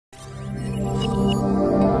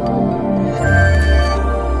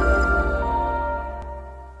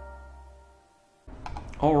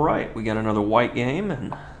Alright, we got another white game,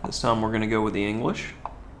 and this time we're going to go with the English.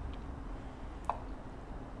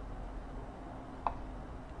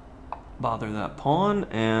 Bother that pawn,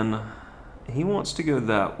 and he wants to go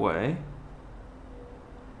that way.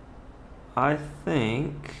 I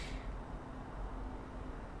think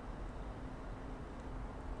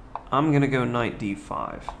I'm going to go knight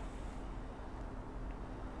d5.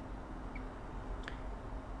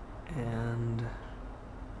 And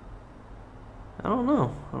I don't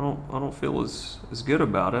know. I don't feel as good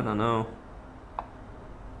about it. I know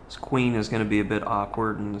this queen is going to be a bit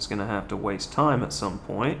awkward and is going to have to waste time at some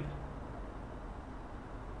point.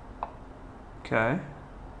 Okay.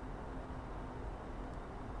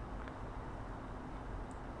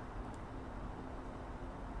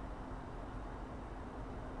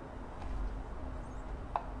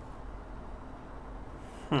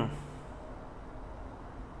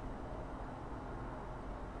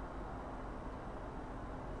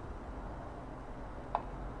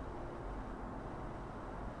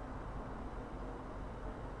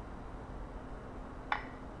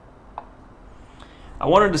 I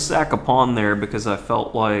wanted to sack a pawn there because I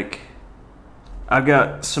felt like I've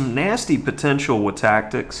got some nasty potential with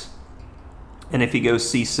tactics. And if he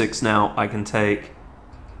goes c6 now, I can take.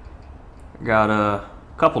 I got a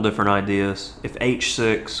couple different ideas. If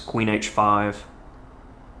h6, queen h5.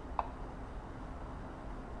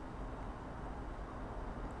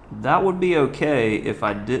 That would be okay if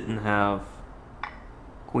I didn't have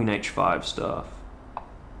queen h5 stuff.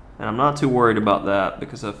 And I'm not too worried about that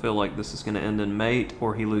because I feel like this is going to end in mate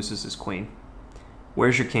or he loses his queen.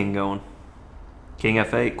 Where's your king going? King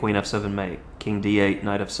f8, queen f7 mate. King d8,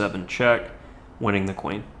 knight f7 check, winning the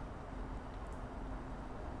queen.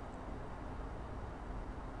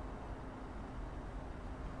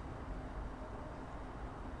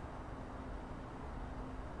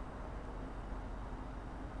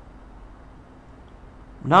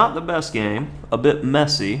 Not the best game, a bit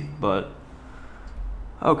messy, but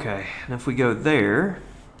okay. And if we go there,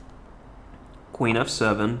 queen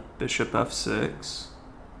f7, bishop f6,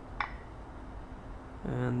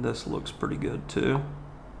 and this looks pretty good too.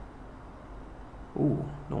 Ooh,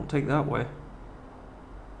 don't take that way.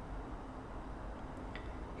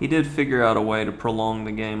 He did figure out a way to prolong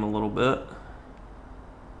the game a little bit.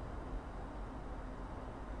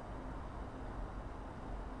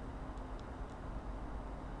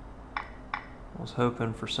 I was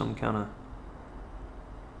hoping for some kind of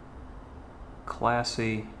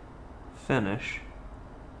classy finish.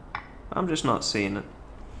 I'm just not seeing it.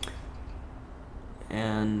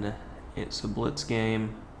 And it's a blitz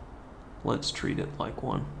game. Let's treat it like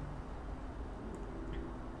one.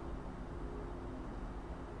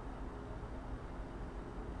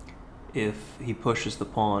 If he pushes the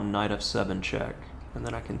pawn, knight f7 check, and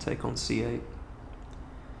then I can take on c8.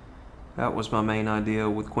 That was my main idea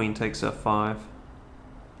with queen takes f5.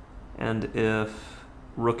 And if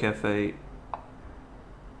rook f8,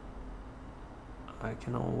 I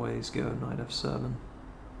can always go knight f7.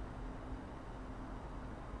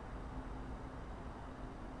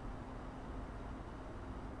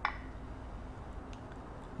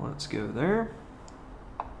 Let's go there.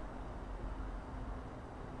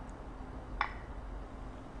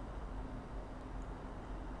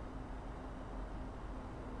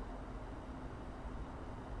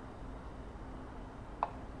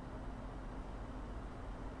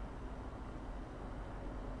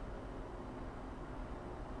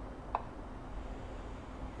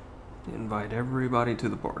 Invite everybody to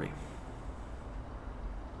the party.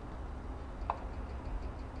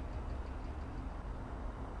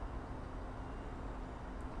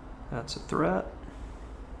 That's a threat.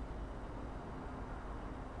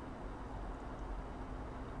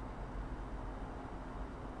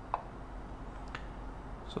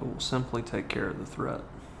 So we'll simply take care of the threat.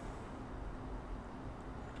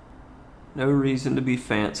 No reason to be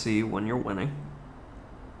fancy when you're winning.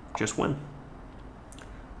 Just win.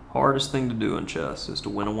 Hardest thing to do in chess is to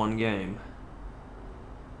win a one game.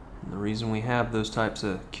 And the reason we have those types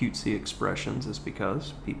of cutesy expressions is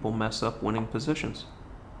because people mess up winning positions.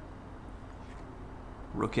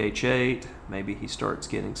 Rook h8, maybe he starts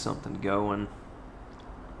getting something going.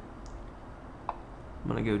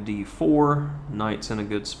 I'm going to go d4, knight's in a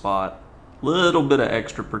good spot. Little bit of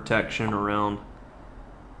extra protection around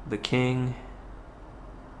the king.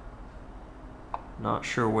 Not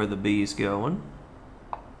sure where the b's going.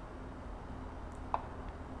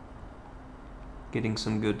 Getting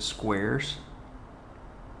some good squares.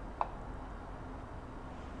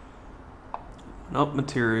 Up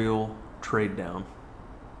material, trade down.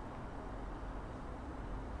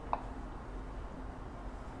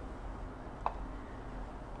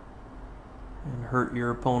 hurt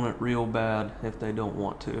your opponent real bad if they don't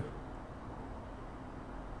want to.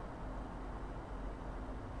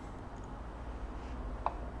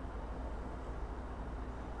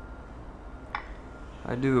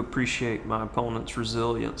 I do appreciate my opponent's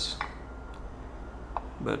resilience,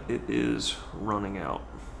 but it is running out.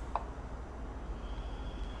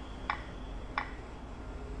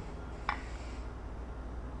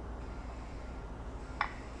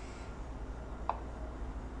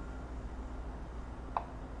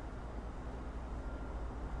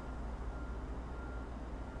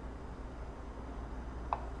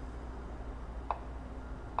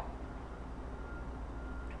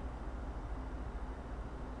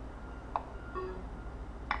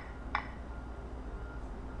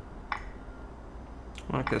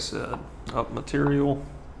 Like I said, up material,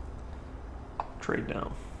 trade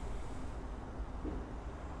down.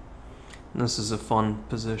 And this is a fun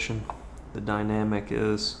position. The dynamic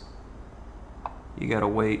is you gotta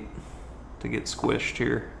wait to get squished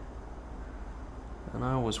here. And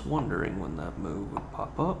I was wondering when that move would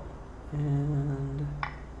pop up. And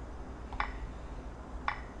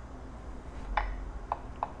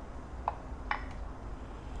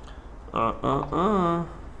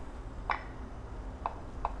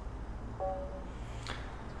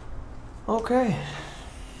okay.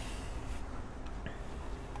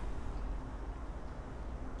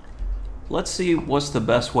 Let's see what's the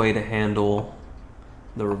best way to handle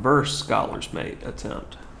the reverse Scholar's Mate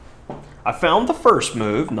attempt. I found the first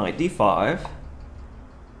move, knight d5,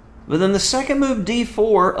 but then the second move,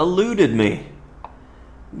 d4, eluded me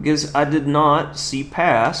because I did not see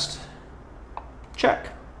past check.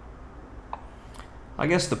 I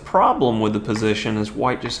guess the problem with the position is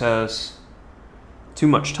white just has too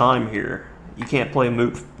much time here. You can't play a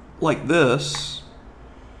move like this.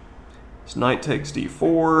 This knight takes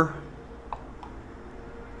d4.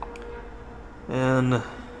 And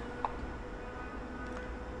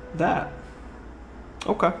that.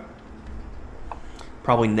 Okay.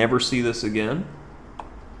 Probably never see this again.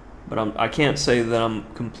 But I can't say that I'm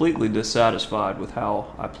completely dissatisfied with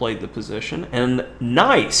how I played the position. And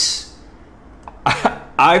nice!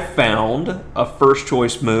 I found a first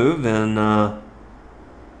choice move in a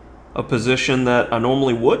position that I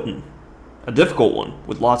normally wouldn't. A difficult one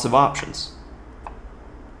with lots of options.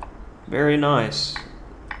 Very nice.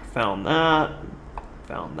 Found that,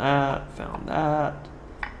 found that, found that,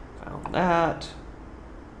 found that.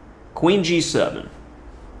 Queen g7.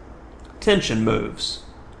 Tension moves.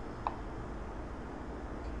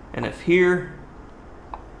 And if here,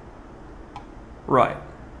 right,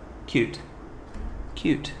 cute,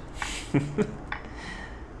 cute.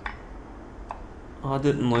 I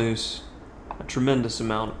didn't lose a tremendous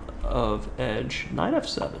amount of edge. Knight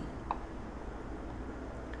f7.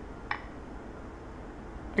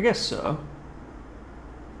 I guess so.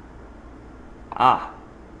 Ah,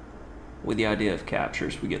 with the idea of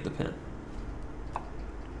captures, we get the pin.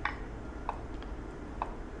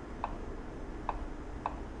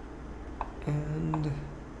 And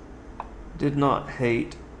did not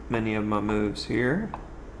hate many of my moves here.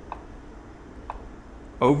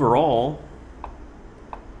 Overall,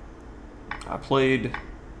 I played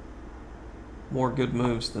more good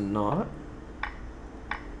moves than not.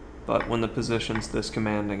 But when the position's this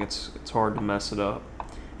commanding, it's hard to mess it up.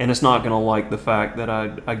 And it's not going to like the fact that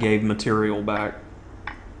I gave material back.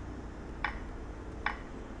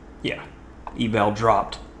 Yeah, eval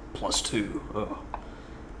dropped +2. Ugh.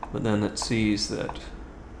 But then it sees that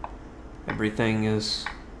everything is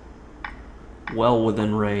well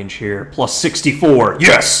within range here. +64,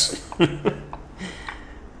 yes!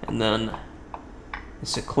 And then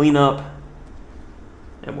it's a cleanup,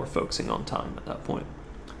 and we're focusing on time at that point.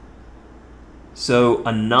 So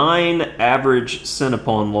a 9 average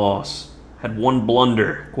Cinnapon loss. Had one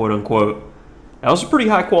blunder, quote unquote. That was a pretty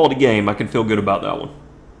high quality game. I can feel good about that one.